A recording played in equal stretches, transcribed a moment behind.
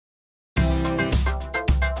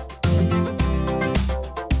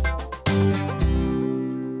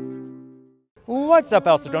What's up,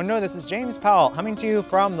 El Sedona? This is James Powell coming to you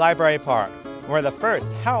from Library Park, where the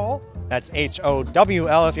first Howl, that's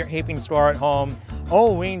H-O-W-L if you're keeping score at home,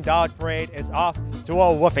 Howl-O-Ween Dog Parade is off to a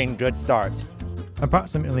woofing good start.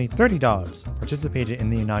 Approximately 30 dogs participated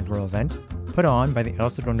in the inaugural event, put on by the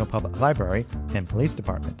El Sedona Public Library and Police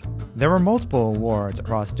Department. There were multiple awards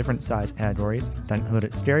across different size categories that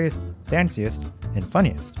included scariest, fanciest, and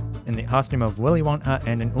funniest, and the costume of Willy Wonka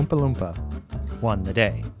and an Oompa Loompa won the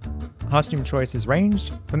day. Costume choices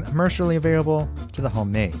ranged from the commercially available to the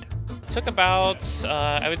homemade. Took about,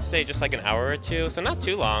 I would say, just like an hour or two, so not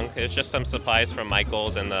too long. It's just some supplies from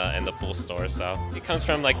Michael's and the pool store. So it comes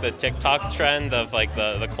from like the TikTok trend of like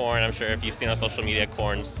the corn. I'm sure if you've seen on social media,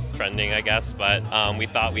 corn's trending, I guess. But we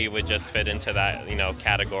thought we would just fit into that,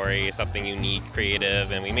 category, something unique,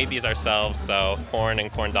 creative, and we made these ourselves. So corn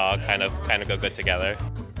and corn dog kind of go good together.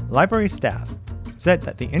 Library staff said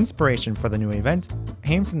that the inspiration for the new event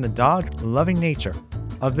came from the dog-loving nature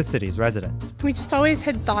of the city's residents. We just always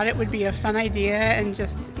had thought it would be a fun idea, and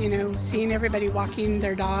just, seeing everybody walking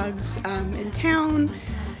their dogs in town.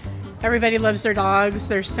 Everybody loves their dogs.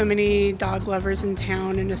 There's so many dog lovers in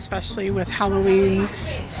town, and especially with Halloween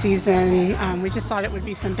season, we just thought it would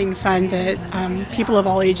be something fun that people of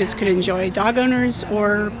all ages could enjoy, dog owners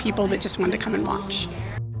or people that just wanted to come and watch.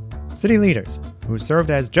 City leaders who served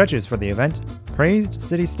as judges for the event praised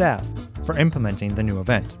city staff for implementing the new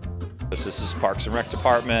event. This is Parks and Rec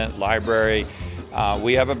Department, library.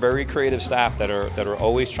 We have a very creative staff that are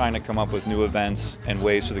always trying to come up with new events and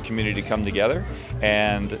ways for the community to come together,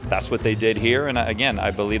 and that's what they did here. And again, I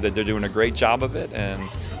believe that they're doing a great job of it, and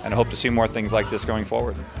I hope to see more things like this going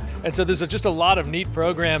forward. And so there's just a lot of neat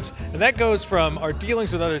programs, and that goes from our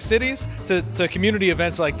dealings with other cities to community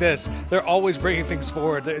events like this. They're always bringing things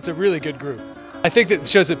forward. It's a really good group. I think that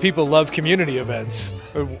shows that people love community events.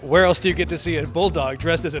 Where else do you get to see a bulldog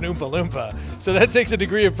dressed as an Oompa Loompa? So that takes a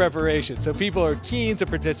degree of preparation. So people are keen to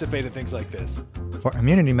participate in things like this. For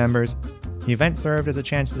community members, the event served as a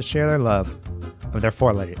chance to share their love of their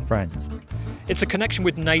four-legged friends. It's a connection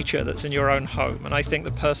with nature that's in your own home, and I think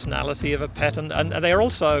the personality of a pet, and they are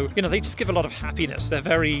also, they just give a lot of happiness. They're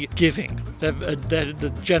very giving. They're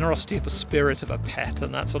the generosity of the spirit of a pet,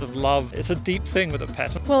 and that sort of love. It's a deep thing with a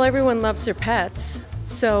pet. Well, everyone loves their pets,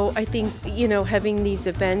 so I think, having these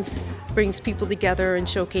events brings people together and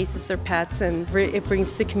showcases their pets, and it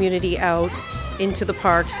brings the community out into the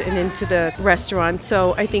parks and into the restaurants.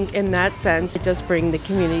 So I think in that sense, it does bring the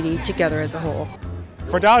community together as a whole.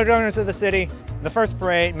 For dog owners of the city, the first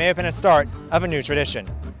parade may have been a start of a new tradition.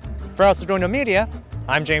 For El Sedona Media,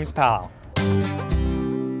 I'm James Powell.